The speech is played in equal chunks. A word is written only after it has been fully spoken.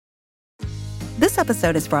This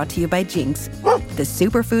episode is brought to you by Jinx, the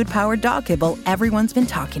superfood-powered dog kibble everyone's been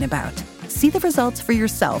talking about. See the results for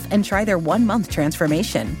yourself and try their 1-month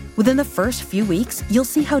transformation. Within the first few weeks, you'll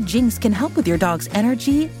see how Jinx can help with your dog's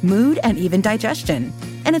energy, mood, and even digestion.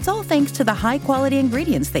 And it's all thanks to the high-quality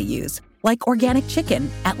ingredients they use, like organic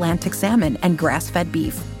chicken, Atlantic salmon, and grass-fed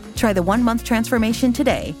beef. Try the 1-month transformation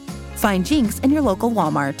today. Find Jinx in your local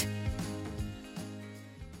Walmart.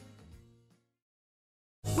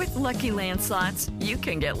 With Lucky Land Slots, you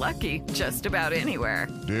can get lucky just about anywhere.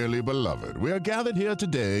 Dearly beloved, we are gathered here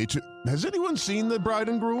today to... Has anyone seen the bride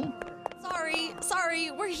and groom?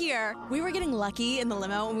 Sorry, we're here. We were getting lucky in the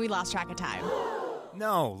limo and we lost track of time.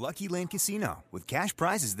 No, Lucky Land Casino, with cash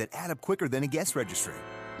prizes that add up quicker than a guest registry.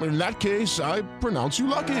 In that case, I pronounce you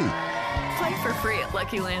lucky. Play for free at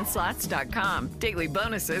LuckyLandSlots.com. Daily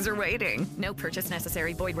bonuses are waiting. No purchase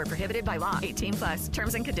necessary. Void where prohibited by law. 18+.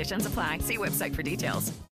 Terms and conditions apply. See website for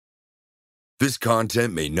details. This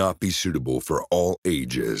content may not be suitable for all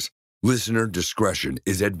ages. Listener discretion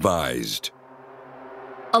is advised.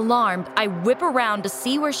 Alarmed, I whip around to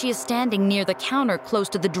see where she is standing near the counter close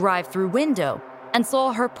to the drive-thru window and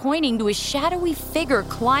saw her pointing to a shadowy figure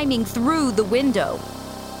climbing through the window.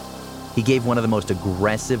 He gave one of the most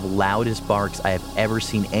aggressive, loudest barks I have ever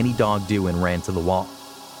seen any dog do and ran to the wall.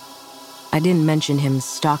 I didn't mention him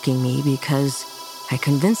stalking me because I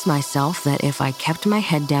convinced myself that if I kept my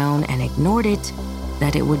head down and ignored it,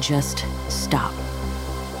 that it would just stop.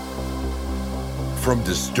 From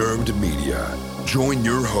Disturbed Media, join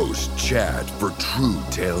your host, Chad, for true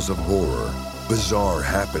tales of horror, bizarre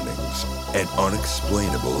happenings, and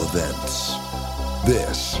unexplainable events.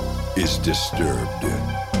 This is Disturbed.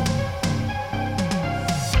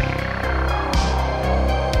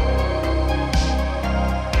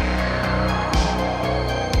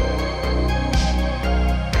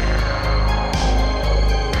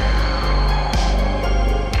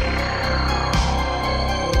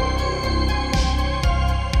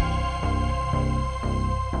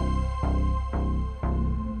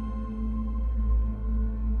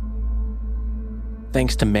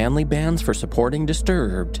 Thanks to Manly Bands for supporting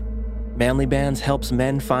Disturbed. Manly Bands helps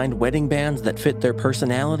men find wedding bands that fit their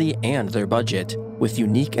personality and their budget, with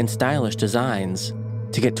unique and stylish designs.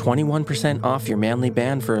 To get 21% off your Manly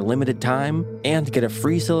Band for a limited time and get a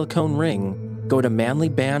free silicone ring, go to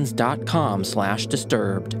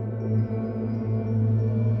manlybands.com/disturbed.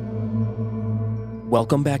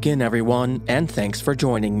 Welcome back in, everyone, and thanks for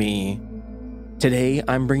joining me. Today,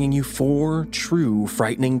 I'm bringing you 4 true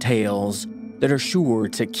frightening tales that are sure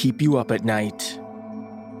to keep you up at night.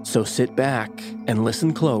 So sit back and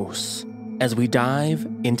listen close as we dive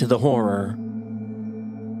into the horror.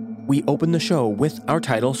 We open the show with our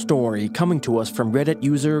title story coming to us from Reddit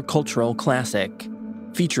user Cultural Classic,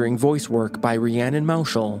 featuring voice work by Rhiannon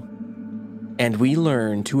Mauschel. And we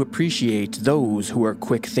learn to appreciate those who are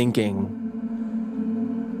quick thinking.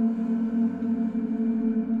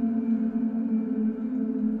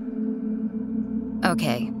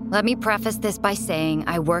 Okay, let me preface this by saying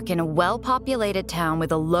I work in a well-populated town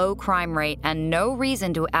with a low crime rate and no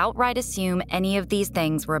reason to outright assume any of these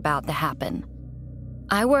things were about to happen.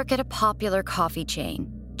 I work at a popular coffee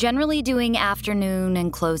chain, generally doing afternoon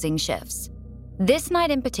and closing shifts. This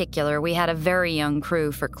night in particular, we had a very young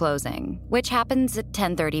crew for closing, which happens at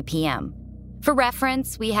 10:30 p.m. For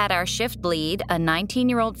reference, we had our shift lead, a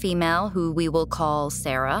 19-year-old female who we will call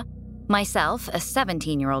Sarah, myself, a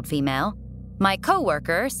 17-year-old female, my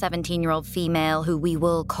coworker, 17-year-old female who we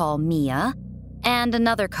will call Mia, and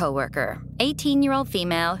another coworker, 18-year-old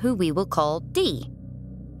female who we will call Dee.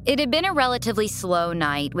 It had been a relatively slow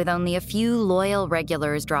night with only a few loyal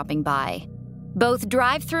regulars dropping by. Both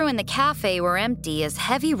drive-thru and the cafe were empty as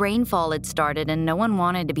heavy rainfall had started and no one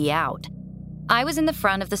wanted to be out. I was in the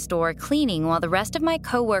front of the store cleaning while the rest of my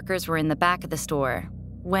coworkers were in the back of the store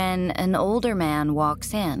when an older man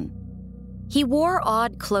walks in. He wore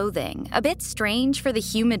odd clothing, a bit strange for the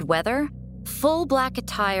humid weather, full black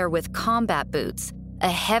attire with combat boots, a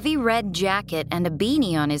heavy red jacket, and a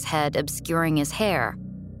beanie on his head obscuring his hair.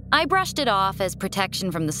 I brushed it off as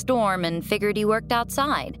protection from the storm and figured he worked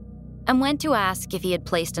outside, and went to ask if he had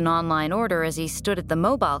placed an online order as he stood at the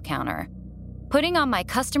mobile counter. Putting on my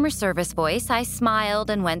customer service voice, I smiled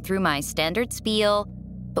and went through my standard spiel,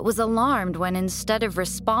 but was alarmed when instead of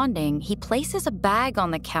responding, he places a bag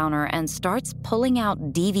on the counter and starts pulling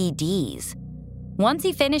out DVDs. Once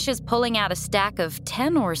he finishes pulling out a stack of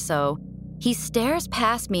 10 or so, he stares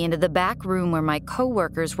past me into the back room where my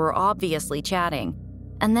coworkers were obviously chatting,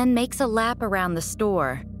 and then makes a lap around the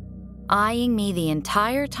store. Eyeing me the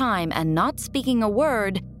entire time and not speaking a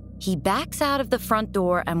word, He backs out of the front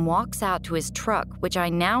door and walks out to his truck, which I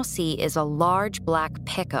now see is a large black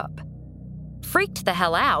pickup. Freaked the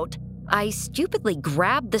hell out, I stupidly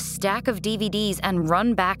grab the stack of DVDs and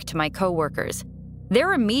run back to my coworkers.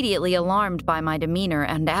 They're immediately alarmed by my demeanor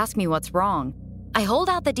and ask me what's wrong. I hold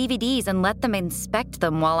out the DVDs and let them inspect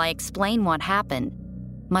them while I explain what happened.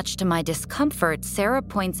 Much to my discomfort, Sarah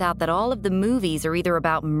points out that all of the movies are either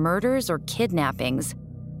about murders or kidnappings.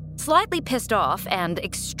 Slightly pissed off and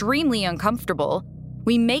extremely uncomfortable,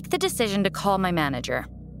 we make the decision to call my manager.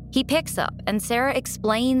 He picks up and Sarah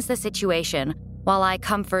explains the situation while I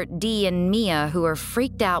comfort Dee and Mia, who are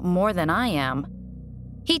freaked out more than I am.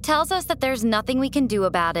 He tells us that there's nothing we can do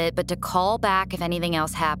about it but to call back if anything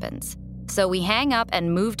else happens. So we hang up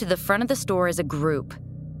and move to the front of the store as a group.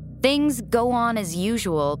 Things go on as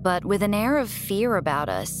usual, but with an air of fear about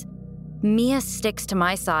us. Mia sticks to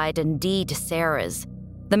my side and Dee to Sarah's.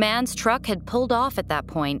 The man's truck had pulled off at that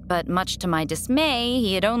point, but much to my dismay,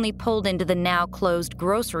 he had only pulled into the now closed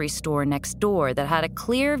grocery store next door that had a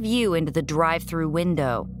clear view into the drive-thru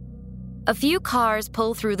window. A few cars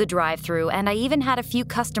pull through the drive-thru, and I even had a few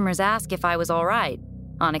customers ask if I was all right,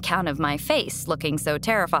 on account of my face looking so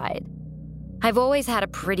terrified. I've always had a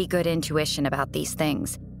pretty good intuition about these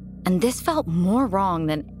things, and this felt more wrong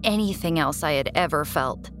than anything else I had ever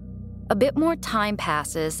felt. A bit more time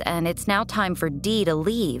passes, and it's now time for Dee to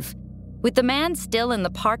leave. With the man still in the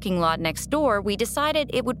parking lot next door, we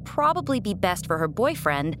decided it would probably be best for her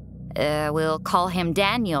boyfriend, we'll call him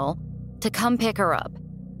Daniel, to come pick her up.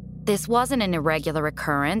 This wasn't an irregular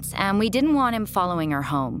occurrence, and we didn't want him following her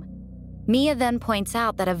home. Mia then points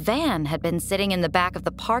out that a van had been sitting in the back of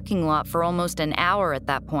the parking lot for almost an hour at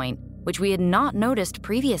that point, which we had not noticed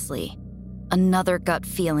previously. Another gut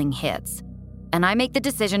feeling hits, and I make the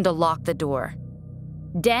decision to lock the door.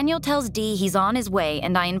 Daniel tells Dee he's on his way,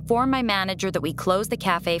 and I inform my manager that we close the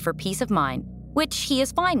cafe for peace of mind, which he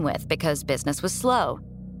is fine with because business was slow.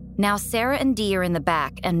 Now Sarah and Dee are in the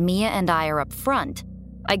back, and Mia and I are up front.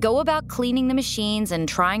 I go about cleaning the machines and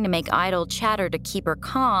trying to make idle chatter to keep her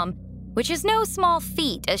calm, which is no small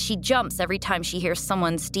feat as she jumps every time she hears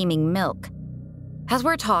someone steaming milk. As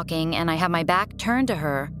we're talking and I have my back turned to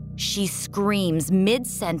her, she screams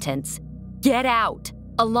mid-sentence, "Get out!"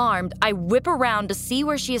 Alarmed, I whip around to see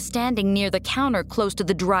where she is standing near the counter close to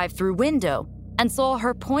the drive-thru window and saw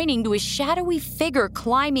her pointing to a shadowy figure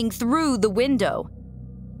climbing through the window.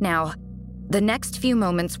 Now, the next few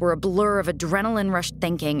moments were a blur of adrenaline-rushed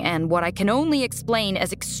thinking and what I can only explain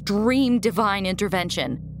as extreme divine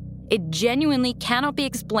intervention. It genuinely cannot be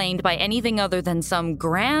explained by anything other than some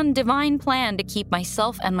grand divine plan to keep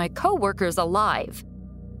myself and my coworkers alive.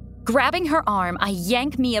 Grabbing her arm, I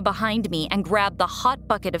yank Mia behind me and grab the hot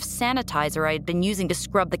bucket of sanitizer I had been using to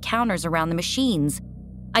scrub the counters around the machines.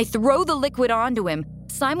 I throw the liquid onto him,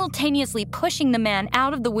 simultaneously pushing the man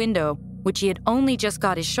out of the window, which he had only just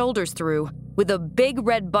got his shoulders through, with a big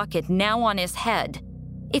red bucket now on his head.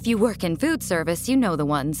 If you work in food service, you know the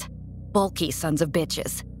ones. Bulky sons of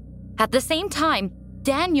bitches. At the same time,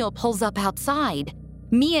 Daniel pulls up outside.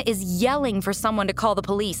 Mia is yelling for someone to call the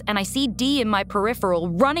police, and I see Dee in my peripheral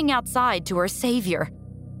running outside to her savior.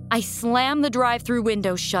 I slam the drive-thru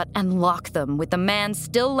windows shut and lock them, with the man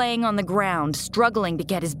still laying on the ground, struggling to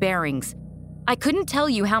get his bearings. I couldn't tell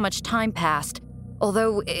you how much time passed,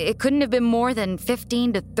 although it couldn't have been more than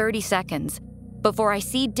 15 to 30 seconds, before I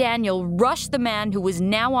see Daniel rush the man who was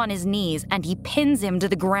now on his knees, and he pins him to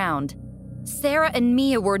the ground. Sarah and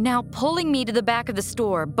Mia were now pulling me to the back of the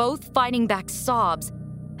store, both fighting back sobs,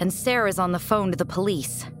 and Sarah's on the phone to the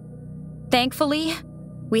police. Thankfully,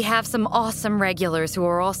 we have some awesome regulars who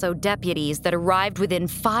are also deputies that arrived within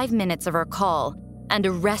 5 minutes of our call and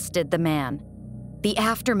arrested the man. The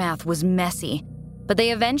aftermath was messy, but they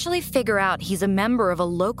eventually figure out he's a member of a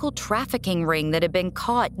local trafficking ring that had been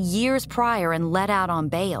caught years prior and let out on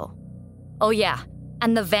bail. Oh yeah,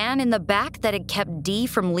 and the van in the back that had kept Dee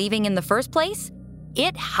from leaving in the first place?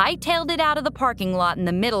 It hightailed it out of the parking lot in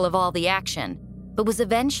the middle of all the action, but was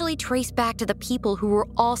eventually traced back to the people who were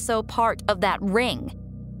also part of that ring.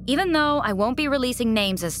 Even though I won't be releasing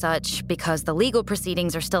names as such because the legal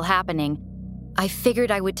proceedings are still happening, I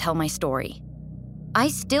figured I would tell my story. I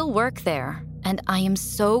still work there, and I am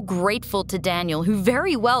so grateful to Daniel, who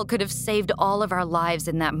very well could have saved all of our lives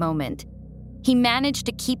in that moment. He managed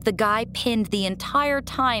to keep the guy pinned the entire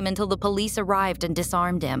time until the police arrived and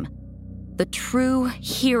disarmed him. The true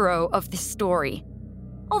hero of this story.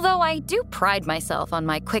 Although I do pride myself on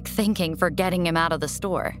my quick thinking for getting him out of the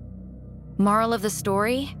store. Moral of the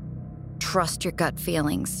story? Trust your gut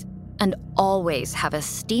feelings, and always have a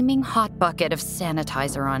steaming hot bucket of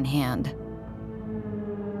sanitizer on hand.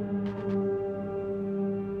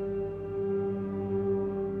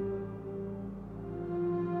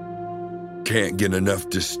 Can't get enough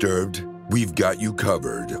Disturbed? We've got you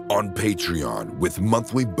covered on Patreon with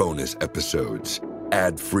monthly bonus episodes,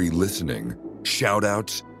 ad-free listening,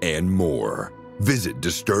 shout-outs, and more. Visit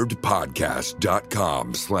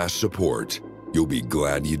disturbedpodcast.com/support. You'll be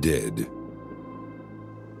glad you did.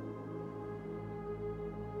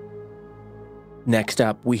 Next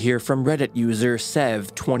up, we hear from Reddit user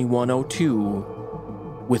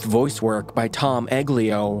Sev2102 with voice work by Tom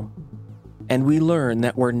Eglio, and we learn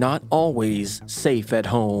that we're not always safe at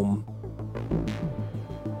home.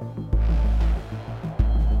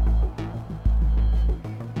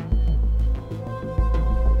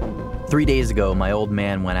 "3 days ago, my old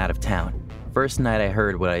man went out of town. First night I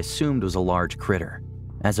heard what I assumed was a large critter.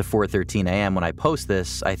 As of 4:13 a.m. when I post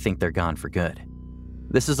this, I think they're gone for good.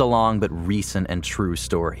 This is a long but recent and true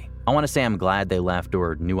story. I want to say I'm glad they left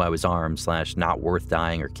or knew I was armed / not worth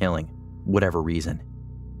dying or killing, whatever reason.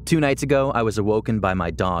 2 nights ago, I was awoken by my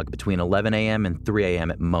dog between 11 a.m. and 3 a.m.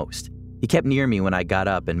 at most. He kept near me when I got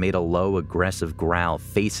up and made a low, aggressive growl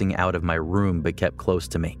facing out of my room but kept close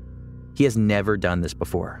to me. He has never done this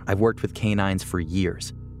before. I've worked with canines for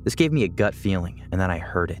years. This gave me a gut feeling, and then I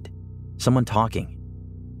heard it. Someone talking.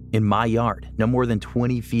 In my yard, no more than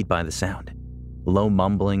 20 feet by the sound. Low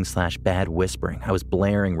mumbling / bad whispering. I was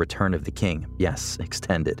blaring Return of the King. Yes,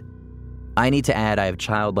 extended. I need to add I have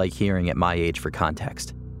childlike hearing at my age for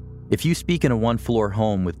context. If you speak in a 1-floor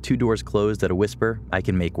home with 2 doors closed at a whisper, I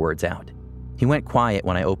can make words out. He went quiet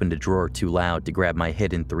when I opened a drawer too loud to grab my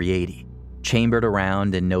hidden .380. Chambered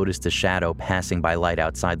around and noticed a shadow passing by light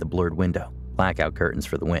outside the blurred window. Blackout curtains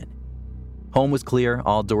for the wind. Home was clear,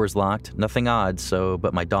 all doors locked, nothing odd,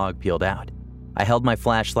 but my dog peeled out. I held my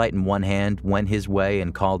flashlight in one hand, went his way,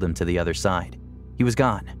 and called him to the other side. He was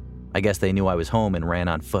gone. I guess they knew I was home and ran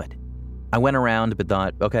on foot. I went around but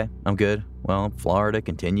thought, okay, I'm good. Well, Florida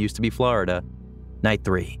continues to be Florida. Night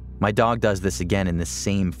 3. My dog does this again in the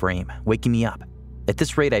same frame, waking me up. At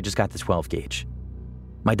this rate, I just got the 12 gauge.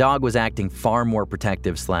 My dog was acting far more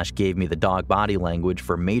protective / gave me the dog body language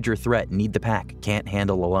for major threat, need the pack, can't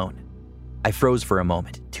handle alone. I froze for a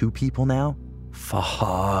moment. 2 people now?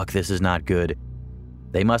 Fuck, this is not good.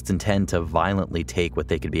 They must intend to violently take what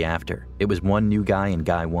they could be after. It was 1 new guy and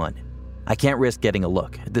guy 1. I can't risk getting a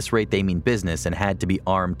look. At this rate, they mean business and had to be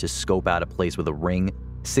armed to scope out a place with a ring,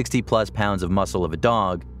 60+ pounds of muscle of a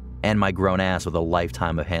dog, and my grown ass with a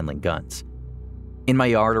lifetime of handling guns. In my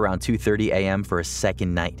yard around 2:30 a.m. for a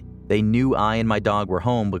second night. They knew I and my dog were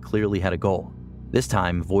home but clearly had a goal. This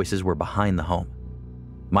time, voices were behind the home.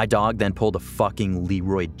 My dog then pulled a fucking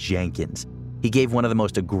Leroy Jenkins. He gave one of the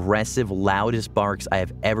most aggressive, loudest barks I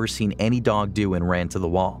have ever seen any dog do and ran to the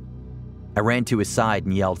wall. I ran to his side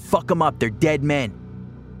and yelled, "Fuck them up, they're dead men."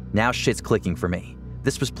 Now shit's clicking for me.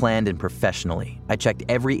 This was planned and professionally. I checked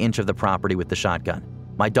every inch of the property with the shotgun.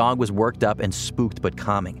 My dog was worked up and spooked but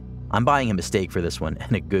calming. I'm buying a mistake for this one,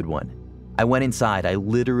 and a good one. I went inside. I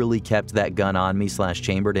literally kept that gun on me /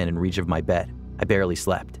 chambered and in reach of my bed. I barely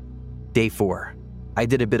slept. Day 4. I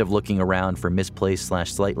did a bit of looking around for misplaced /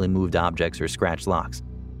 slightly moved objects or scratched locks.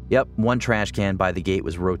 Yep, 1 trash can by the gate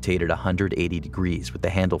was rotated 180 degrees with the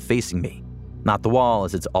handle facing me. Not the wall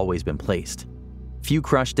as it's always been placed. Few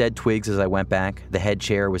crushed dead twigs as I went back. The head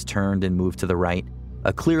chair was turned and moved to the right.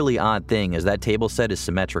 A clearly odd thing is that table set is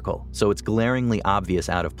symmetrical, so it's glaringly obvious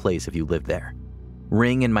out of place if you live there.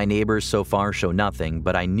 Ring and my neighbors so far show nothing,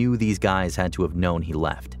 but I knew these guys had to have known he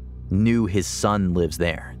left. Knew his son lives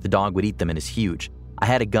there. The dog would eat them and is huge. I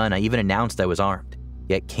had a gun. I even announced I was armed,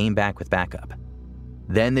 yet came back with backup.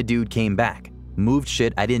 Then the dude came back. Moved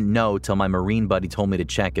shit I didn't know till my Marine buddy told me to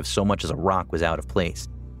check if so much as a rock was out of place.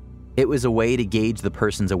 It was a way to gauge the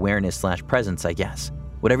person's awareness / presence, I guess.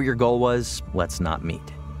 Whatever your goal was, let's not meet.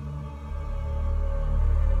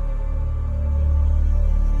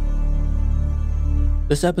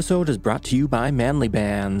 This episode is brought to you by Manly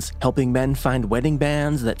Bands, helping men find wedding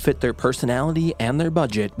bands that fit their personality and their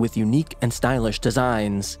budget with unique and stylish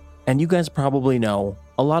designs. And you guys probably know,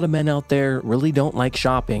 a lot of men out there really don't like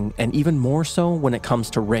shopping, and even more so when it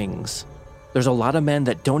comes to rings. There's a lot of men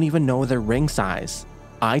that don't even know their ring size.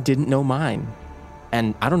 I didn't know mine.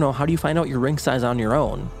 And I don't know, how do you find out your ring size on your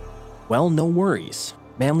own? Well, no worries.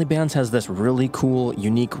 Manly Bands has this really cool,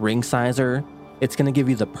 unique ring sizer. It's going to give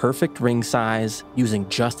you the perfect ring size using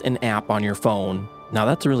just an app on your phone. Now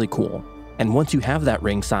that's really cool. And once you have that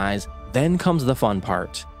ring size, then comes the fun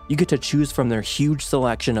part. You get to choose from their huge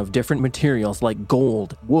selection of different materials like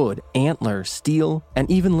gold, wood, antler, steel,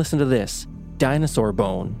 and even, listen to this, dinosaur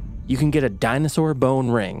bone. You can get a dinosaur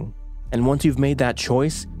bone ring. And once you've made that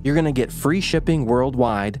choice, you're going to get free shipping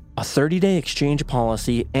worldwide, a 30-day exchange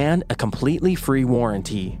policy, and a completely free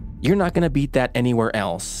warranty. You're not going to beat that anywhere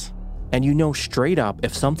else. and you know straight up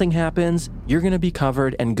if something happens, you're gonna be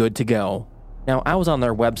covered and good to go. Now, I was on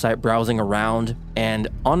their website browsing around, and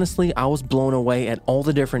honestly, I was blown away at all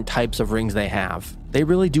the different types of rings they have. They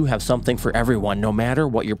really do have something for everyone, no matter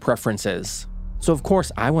what your preference is. So of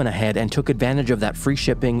course, I went ahead and took advantage of that free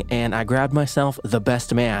shipping, and I grabbed myself the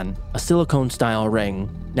Best Man, a silicone style ring.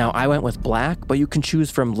 Now, I went with black, but you can choose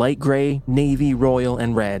from light gray, navy, royal,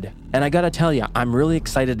 and red. And I gotta tell ya, I'm really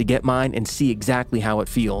excited to get mine and see exactly how it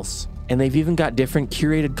feels. And they've even got different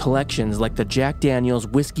curated collections like the Jack Daniel's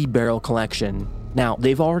Whiskey Barrel Collection. Now,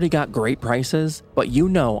 they've already got great prices, but you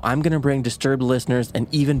know I'm gonna bring Disturbed listeners an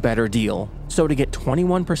even better deal. So to get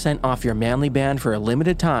 21% off your Manly Band for a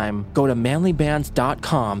limited time, go to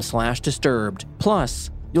manlybands.com/disturbed. Plus,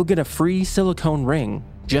 you'll get a free silicone ring,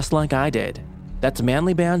 just like I did. That's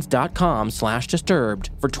manlybands.com/disturbed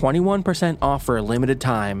for 21% off for a limited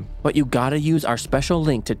time, but you gotta use our special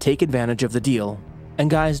link to take advantage of the deal. And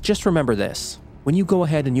guys, just remember this. When you go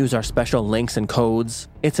ahead and use our special links and codes,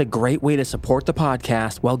 it's a great way to support the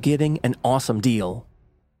podcast while getting an awesome deal.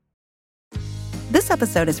 This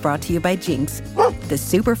episode is brought to you by Jinx, the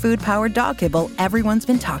superfood-powered dog kibble everyone's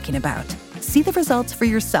been talking about. See the results for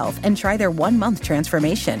yourself and try their 1-month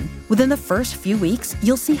transformation. Within the first few weeks,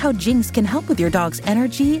 you'll see how Jinx can help with your dog's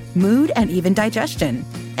energy, mood, and even digestion.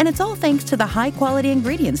 And it's all thanks to the high-quality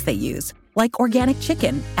ingredients they use, like organic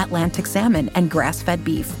chicken, Atlantic salmon, and grass-fed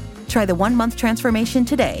beef. Try the 1-month transformation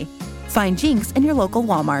today. Find Jinx in your local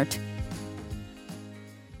Walmart.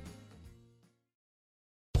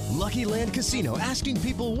 Lucky Land Casino, asking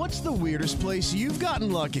people, what's the weirdest place you've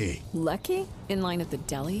gotten lucky? Lucky? In line at the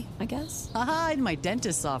deli, I guess? Aha, in my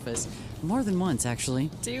dentist's office. More than once, actually.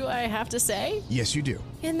 Do I have to say? Yes, you do.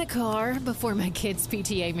 In the car before my kids'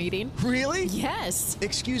 PTA meeting. Really? Yes.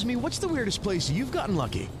 Excuse me, what's the weirdest place you've gotten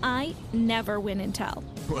lucky? I never win and tell.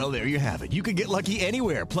 Well, there you have it. You can get lucky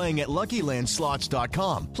anywhere, playing at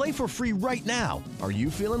LuckyLandSlots.com. Play for free right now. Are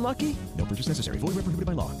you feeling lucky? No purchase necessary. Void where prohibited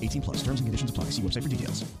by law. 18+. Terms and conditions apply. See website for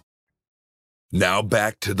details. Now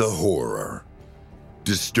back to the horror.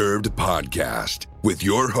 Disturbed Podcast with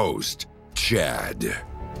your host, Chad.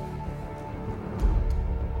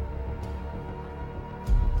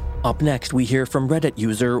 Up next, we hear from Reddit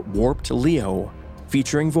user Warped Leo,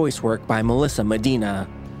 featuring voice work by Melissa Medina,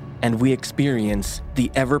 and we experience the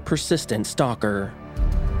ever-persistent stalker.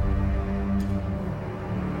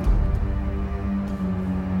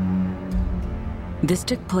 This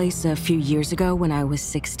took place a few years ago when I was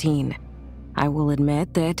 16. I will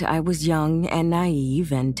admit that I was young and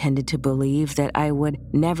naive and tended to believe that I would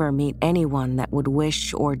never meet anyone that would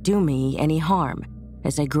wish or do me any harm,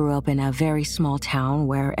 as I grew up in a very small town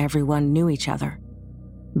where everyone knew each other.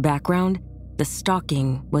 Background: the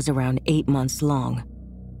stalking was around 8 months long.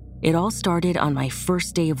 It all started on my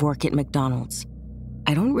first day of work at McDonald's.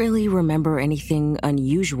 I don't really remember anything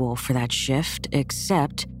unusual for that shift,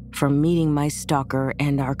 except from meeting my stalker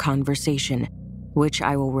and our conversation, which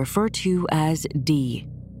I will refer to as D.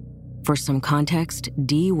 For some context,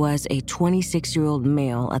 D was a 26-year-old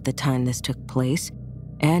male at the time this took place,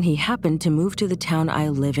 and he happened to move to the town I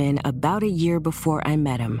live in about a year before I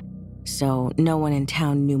met him, so no one in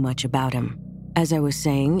town knew much about him. As I was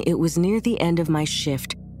saying, it was near the end of my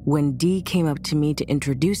shift when D came up to me to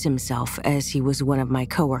introduce himself, as he was one of my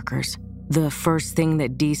coworkers. The first thing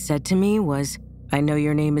that D said to me was, "I know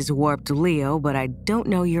your name is Warped Leo, but I don't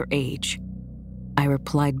know your age." I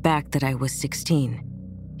replied back that I was 16.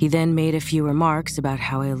 He then made a few remarks about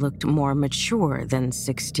how I looked more mature than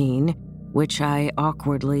 16, which I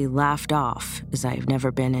awkwardly laughed off, as I've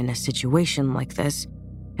never been in a situation like this,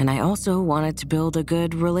 and I also wanted to build a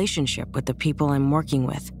good relationship with the people I'm working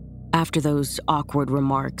with. After those awkward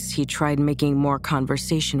remarks, he tried making more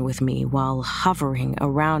conversation with me while hovering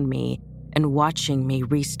around me and watching me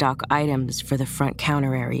restock items for the front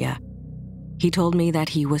counter area. He told me that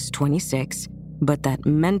he was 26, but that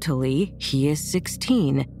mentally he is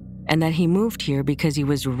 16, and that he moved here because he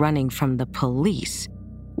was running from the police,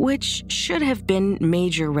 which should have been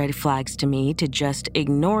major red flags to me to just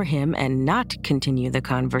ignore him and not continue the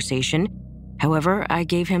conversation. However, I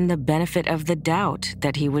gave him the benefit of the doubt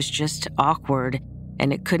that he was just awkward,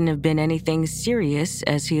 and it couldn't have been anything serious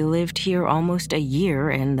as he lived here almost a year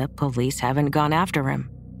and the police haven't gone after him.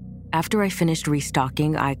 After I finished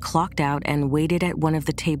restocking, I clocked out and waited at one of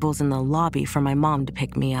the tables in the lobby for my mom to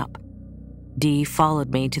pick me up. D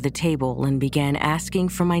followed me to the table and began asking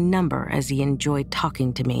for my number as he enjoyed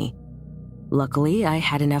talking to me. Luckily, I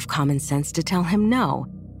had enough common sense to tell him no,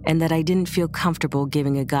 and that I didn't feel comfortable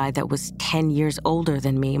giving a guy that was 10 years older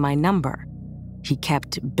than me my number. He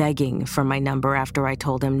kept begging for my number after I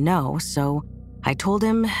told him no, so I told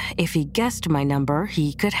him if he guessed my number,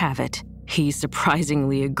 he could have it. He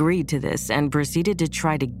surprisingly agreed to this and proceeded to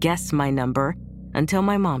try to guess my number until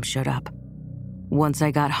my mom showed up. Once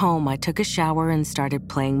I got home, I took a shower and started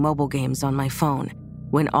playing mobile games on my phone,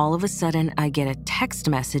 when all of a sudden I get a text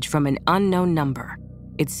message from an unknown number.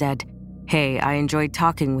 It said, "Hey, I enjoyed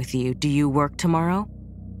talking with you. Do you work tomorrow?"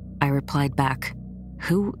 I replied back,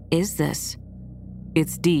 "Who is this?"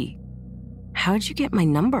 "It's Dee." "How'd you get my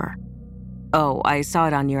number?" "Oh, I saw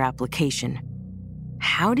it on your application."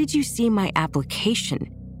 "How did you see my application?"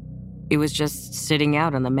 "It was just sitting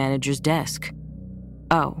out on the manager's desk."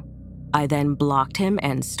 "Oh." I then blocked him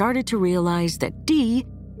and started to realize that Dee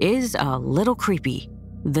is a little creepy.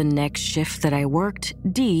 The next shift that I worked,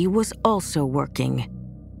 Dee was also working.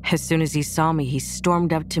 As soon as he saw me, he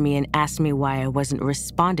stormed up to me and asked me why I wasn't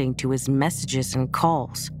responding to his messages and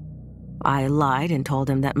calls. I lied and told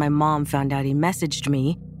him that my mom found out he messaged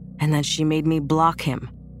me and that she made me block him.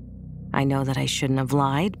 I know that I shouldn't have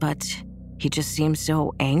lied, but he just seemed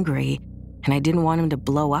so angry, and I didn't want him to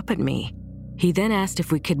blow up at me. He then asked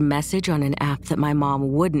if we could message on an app that my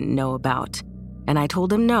mom wouldn't know about, and I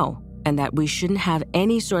told him no, and that we shouldn't have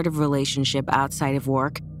any sort of relationship outside of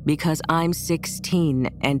work because I'm 16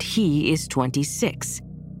 and he is 26,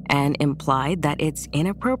 and implied that it's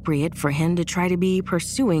inappropriate for him to try to be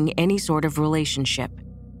pursuing any sort of relationship.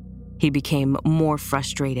 He became more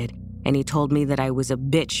frustrated, and he told me that I was a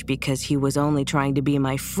bitch because he was only trying to be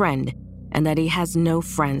my friend and that he has no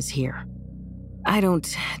friends here. I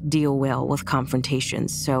don't deal well with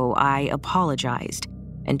confrontations, so I apologized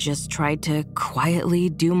and just tried to quietly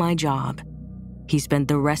do my job. He spent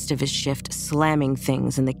the rest of his shift slamming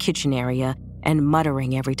things in the kitchen area and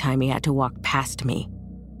muttering every time he had to walk past me.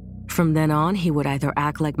 From then on, he would either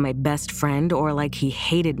act like my best friend or like he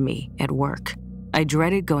hated me at work. I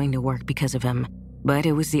dreaded going to work because of him, but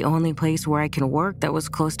it was the only place where I can work that was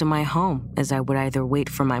close to my home, as I would either wait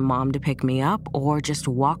for my mom to pick me up or just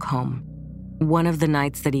walk home. One of the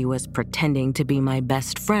nights that he was pretending to be my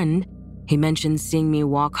best friend, he mentioned seeing me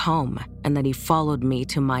walk home and that he followed me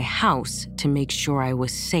to my house to make sure I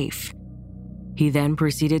was safe. He then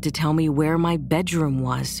proceeded to tell me where my bedroom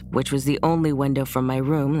was, which was the only window from my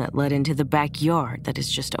room that led into the backyard that is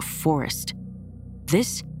just a forest.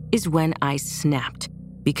 This is when I snapped,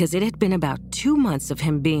 because it had been about 2 months of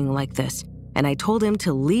him being like this, and I told him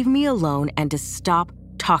to leave me alone and to stop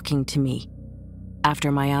talking to me.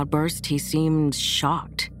 After my outburst, he seemed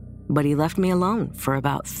shocked, but he left me alone for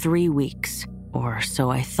about 3 weeks, or so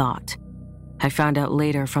I thought. I found out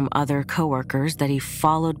later from other coworkers that he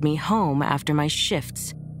followed me home after my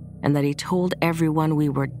shifts, and that he told everyone we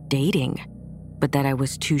were dating, but that I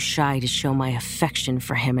was too shy to show my affection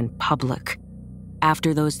for him in public.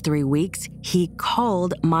 After those 3 weeks, he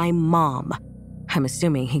called my mom. I'm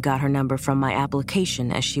assuming he got her number from my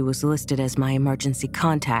application as she was listed as my emergency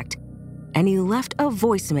contact, and he left a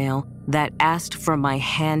voicemail that asked for my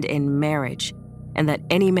hand in marriage and that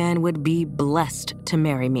any man would be blessed to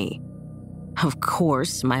marry me. Of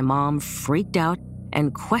course, my mom freaked out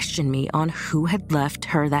and questioned me on who had left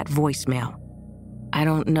her that voicemail. I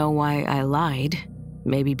don't know why I lied,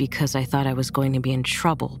 maybe because I thought I was going to be in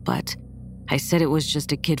trouble, but I said it was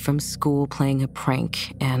just a kid from school playing a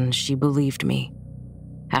prank, and she believed me.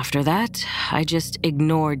 After that, I just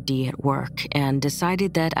ignored Dee at work and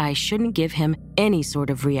decided that I shouldn't give him any sort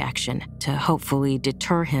of reaction to hopefully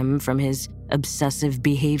deter him from his obsessive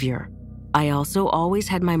behavior. I also always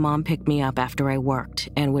had my mom pick me up after I worked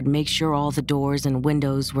and would make sure all the doors and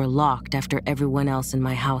windows were locked after everyone else in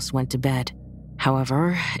my house went to bed.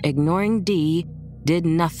 However, ignoring Dee did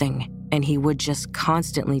nothing, and he would just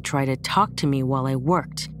constantly try to talk to me while I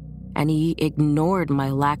worked, and he ignored my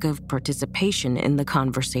lack of participation in the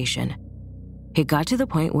conversation. It got to the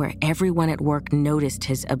point where everyone at work noticed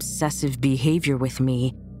his obsessive behavior with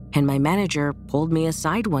me, and my manager pulled me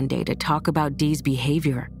aside one day to talk about Dee's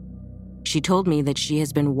behavior. She told me that she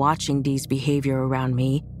has been watching Dee's behavior around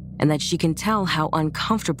me and that she can tell how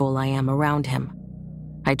uncomfortable I am around him.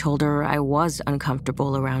 I told her I was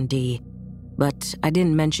uncomfortable around Dee, but I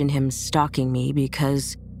didn't mention him stalking me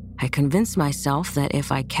because I convinced myself that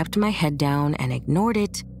if I kept my head down and ignored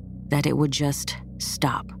it, that it would just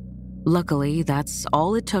stop. Luckily, that's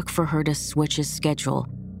all it took for her to switch his schedule,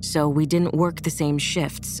 so we didn't work the same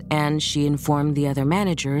shifts, and she informed the other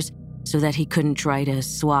managers so that he couldn't try to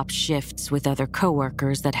swap shifts with other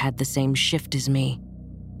coworkers that had the same shift as me.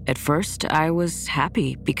 At first, I was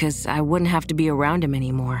happy because I wouldn't have to be around him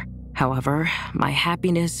anymore. However, my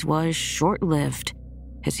happiness was short-lived,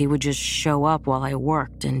 as he would just show up while I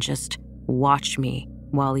worked and just watch me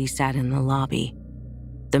while he sat in the lobby.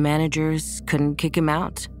 The managers couldn't kick him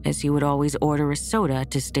out, as he would always order a soda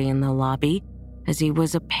to stay in the lobby, as he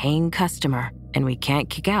was a paying customer, and we can't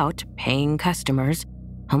kick out paying customers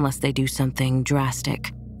unless they do something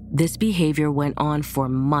drastic. This behavior went on for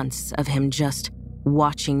months of him just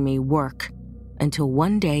watching me work, until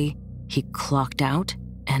one day he clocked out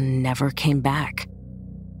and never came back.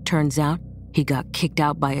 Turns out he got kicked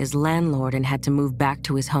out by his landlord and had to move back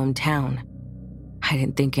to his hometown. I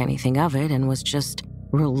didn't think anything of it and was just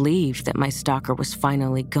relieved that my stalker was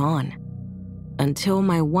finally gone. Until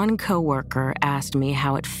my one coworker asked me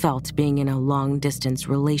how it felt being in a long-distance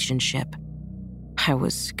relationship. I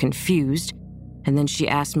was confused, and then she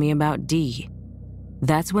asked me about D.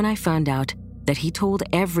 That's when I found out that he told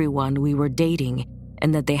everyone we were dating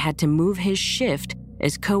and that they had to move his shift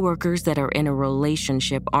as coworkers that are in a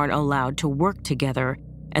relationship aren't allowed to work together,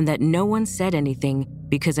 and that no one said anything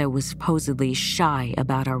because I was supposedly shy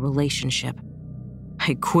about our relationship.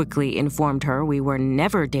 I quickly informed her we were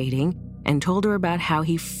never dating and told her about how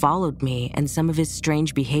he followed me and some of his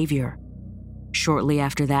strange behavior. Shortly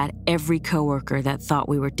after that, every coworker that thought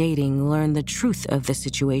we were dating learned the truth of the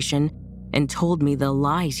situation and told me the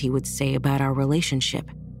lies he would say about our relationship.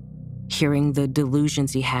 Hearing the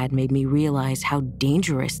delusions he had made me realize how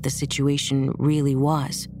dangerous the situation really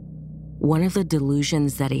was. One of the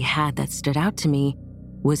delusions that he had that stood out to me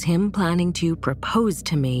was him planning to propose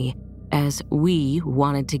to me, as we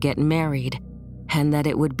wanted to get married, and that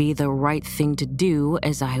it would be the right thing to do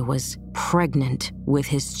as I was pregnant with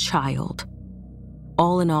his child.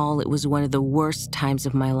 All in all, it was one of the worst times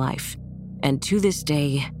of my life, and to this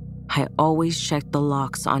day, I always check the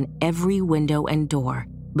locks on every window and door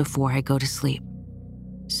before I go to sleep.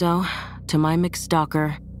 So, to my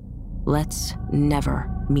McStalker, let's never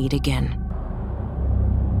meet again.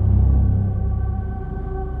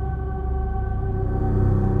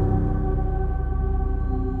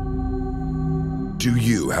 Do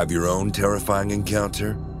you have your own terrifying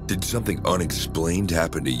encounter? Did something unexplained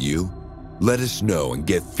happen to you? Let us know and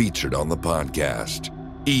get featured on the podcast.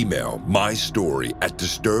 Email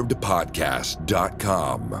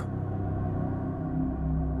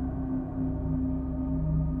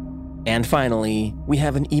mystory@disturbedpodcast.com. And finally, we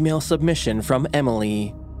have an email submission from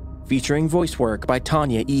Emily, featuring voice work by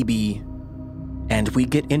Tanya Eby. And we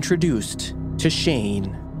get introduced to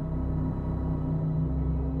Shane.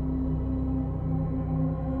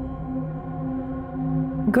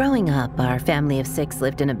 Growing up, our family of 6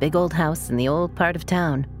 lived in a big old house in the old part of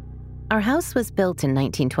town. Our house was built in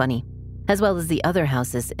 1920, as well as the other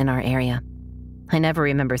houses in our area. I never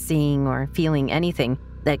remember seeing or feeling anything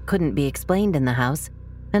that couldn't be explained in the house,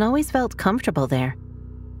 and always felt comfortable there.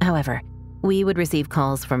 However, we would receive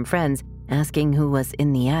calls from friends asking who was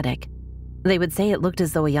in the attic. They would say it looked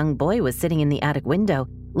as though a young boy was sitting in the attic window,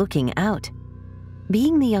 looking out.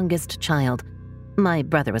 Being the youngest child, my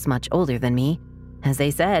brother was much older than me. As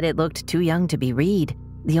they said, it looked too young to be Reed,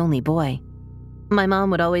 the only boy. My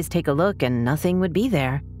mom would always take a look and nothing would be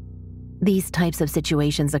there. These types of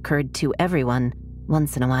situations occurred to everyone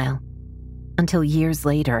once in a while. Until years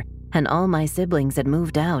later, and all my siblings had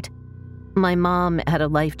moved out. My mom had a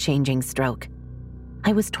life-changing stroke.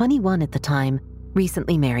 I was 21 at the time,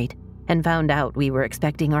 recently married, and found out we were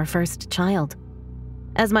expecting our first child.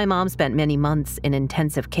 As my mom spent many months in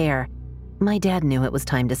intensive care, my dad knew it was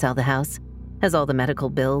time to sell the house, as all the medical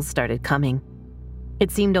bills started coming.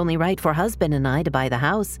 It seemed only right for husband and I to buy the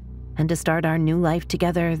house and to start our new life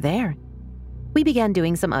together there. We began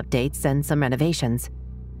doing some updates and some renovations.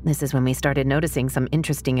 This is when we started noticing some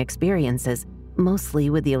interesting experiences, mostly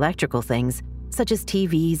with the electrical things, such as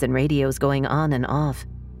TVs and radios going on and off.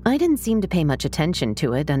 I didn't seem to pay much attention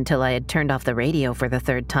to it until I had turned off the radio for the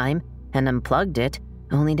 3rd time and unplugged it,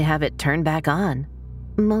 only to have it turn back on.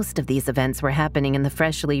 Most of these events were happening in the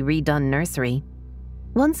freshly redone nursery.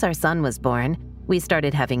 Once our son was born, we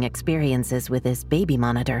started having experiences with his baby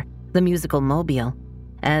monitor, the musical mobile,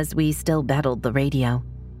 as we still battled the radio.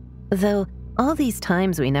 Though all these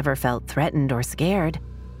times we never felt threatened or scared,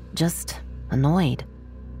 just annoyed.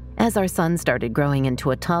 As our son started growing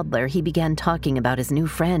into a toddler, he began talking about his new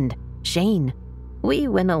friend, Shane. We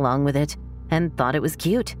went along with it and thought it was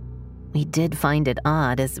cute. We did find it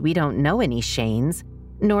odd, as we don't know any Shanes,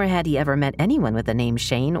 nor had he ever met anyone with the name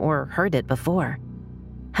Shane or heard it before.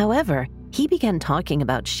 However, he began talking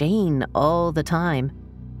about Shane all the time.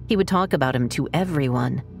 He would talk about him to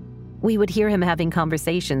everyone. We would hear him having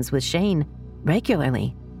conversations with Shane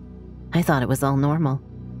regularly. I thought it was all normal.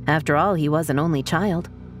 After all, he was an only child.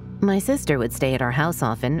 My sister would stay at our house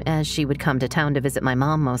often, as she would come to town to visit my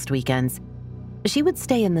mom most weekends. She would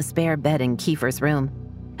stay in the spare bed in Kiefer's room,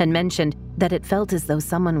 and mentioned that it felt as though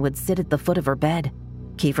someone would sit at the foot of her bed.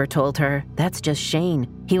 Kiefer told her, "That's just Shane.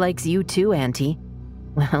 He likes you too, Auntie."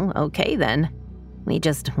 Well, okay then. We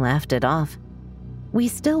just laughed it off. We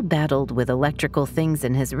still battled with electrical things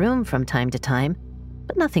in his room from time to time,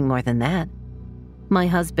 but nothing more than that. My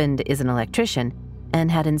husband is an electrician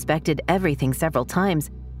and had inspected everything several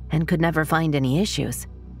times and could never find any issues.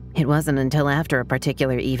 It wasn't until after a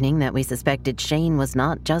particular evening that we suspected Shane was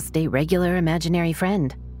not just a regular imaginary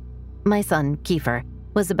friend. My son, Kiefer,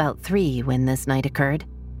 was about 3 when this night occurred.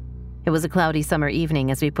 It was a cloudy summer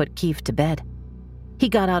evening as we put Keef to bed. He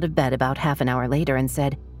got out of bed about half an hour later and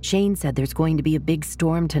said, "Shane said there's going to be a big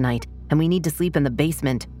storm tonight and we need to sleep in the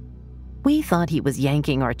basement." We thought he was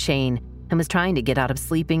yanking our chain and was trying to get out of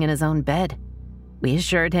sleeping in his own bed. We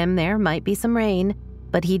assured him there might be some rain,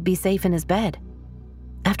 but he'd be safe in his bed.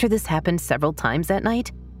 After this happened several times that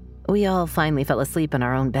night, we all finally fell asleep in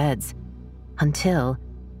our own beds. Until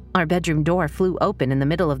our bedroom door flew open in the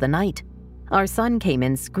middle of the night. Our son came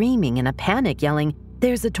in screaming in a panic, yelling,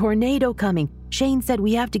 "There's a tornado coming. Shane said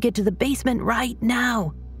we have to get to the basement right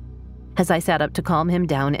now." As I sat up to calm him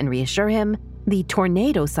down and reassure him, the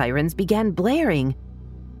tornado sirens began blaring.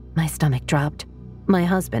 My stomach dropped. My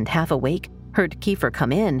husband, half awake, heard Kiefer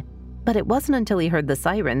come in, but it wasn't until he heard the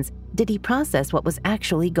sirens did he process what was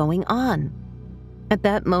actually going on. At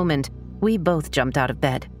that moment, we both jumped out of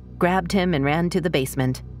bed, grabbed him, and ran to the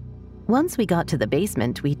basement. Once we got to the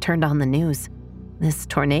basement, we turned on the news. This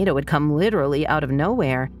tornado had come literally out of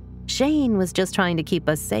nowhere. Shane was just trying to keep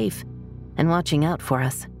us safe and watching out for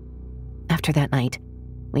us. After that night,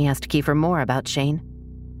 we asked Kiefer more about Shane.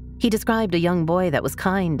 He described a young boy that was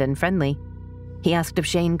kind and friendly. He asked if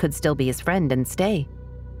Shane could still be his friend and stay.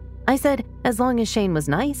 I said as long as Shane was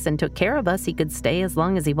nice and took care of us, he could stay as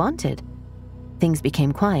long as he wanted. Things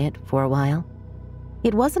became quiet for a while.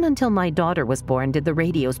 It wasn't until my daughter was born did the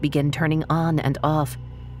radios begin turning on and off.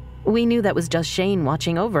 We knew that was just Shane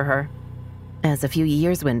watching over her. As a few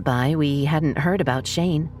years went by, we hadn't heard about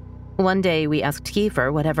Shane. One day, we asked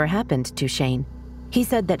Kiefer whatever happened to Shane. He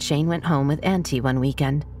said that Shane went home with Auntie one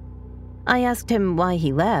weekend. I asked him why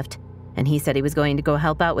he left, and he said he was going to go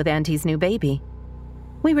help out with Auntie's new baby.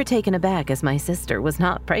 We were taken aback as my sister was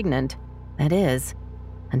not pregnant. That is,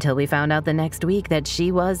 until we found out the next week that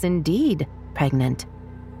she was indeed pregnant.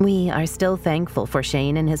 We are still thankful for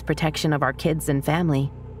Shane and his protection of our kids and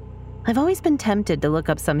family. I've always been tempted to look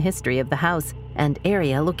up some history of the house and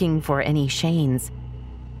area looking for any Shanes.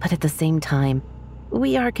 But at the same time,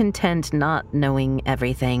 we are content not knowing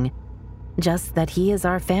everything, just that he is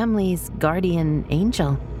our family's guardian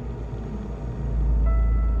angel.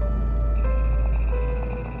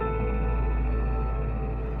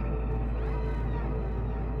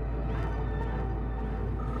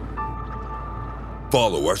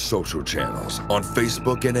 Follow our social channels on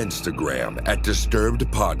Facebook and Instagram at Disturbed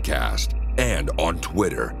Podcast and on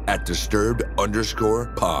Twitter at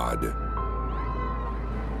Disturbed_pod.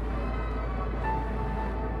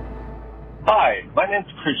 Hi, my name's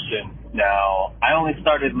Christian. Now, I only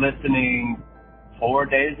started listening 4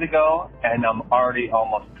 days ago, and I'm already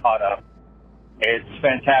almost caught up. It's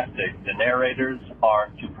fantastic. The narrators are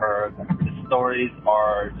superb. The stories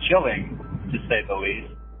are chilling, to say the least.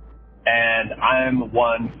 And I'm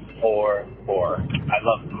one for horror. I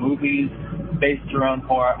love movies based around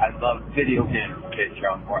horror. I love video games based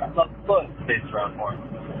around horror. I love books based around horror.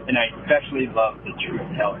 And I especially love the truth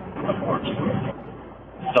telling of horror stories.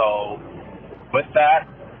 So, with that,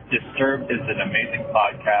 Disturbed is an amazing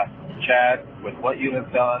podcast. Chad, with what you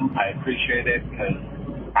have done, I appreciate it because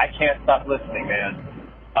I can't stop listening, man.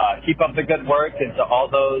 Keep up the good work, and to all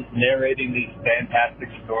those narrating these fantastic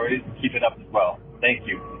stories, keep it up as well. Thank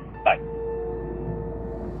you. Bye.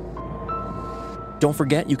 Don't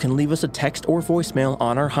forget you can leave us a text or voicemail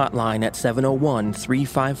on our hotline at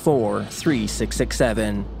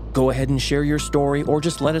 701-354-3667. Go ahead and share your story or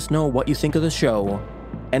just let us know what you think of the show.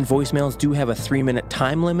 And voicemails do have a 3-minute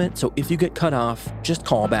time limit, so if you get cut off, just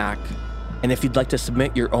call back. And if you'd like to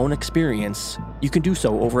submit your own experience, you can do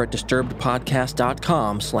so over at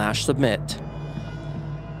disturbedpodcast.com/submit.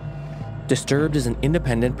 Disturbed is an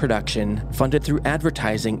independent production funded through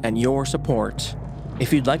advertising and your support.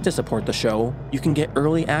 If you'd like to support the show, you can get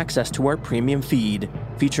early access to our premium feed,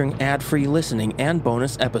 featuring ad-free listening and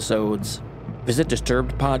bonus episodes. Visit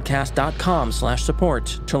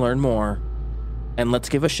disturbedpodcast.com/support to learn more. And let's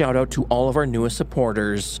give a shout out to all of our newest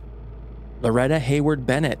supporters: Loretta Hayward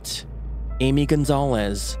Bennett, Amy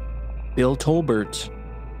Gonzalez, Bill Tolbert,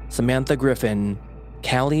 Samantha Griffin,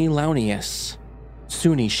 Callie Launius,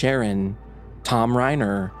 Suni Sharon, Tom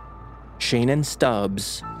Reiner, Shannon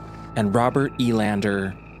Stubbs, and Robert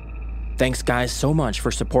Elander. Thanks guys so much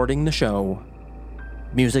for supporting the show.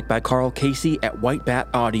 Music by Carl Casey at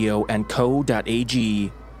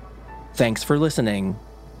whitebataudio.co.ag. Thanks for listening.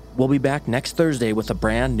 We'll be back next Thursday with a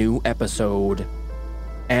brand new episode.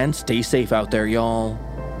 And stay safe out there, y'all.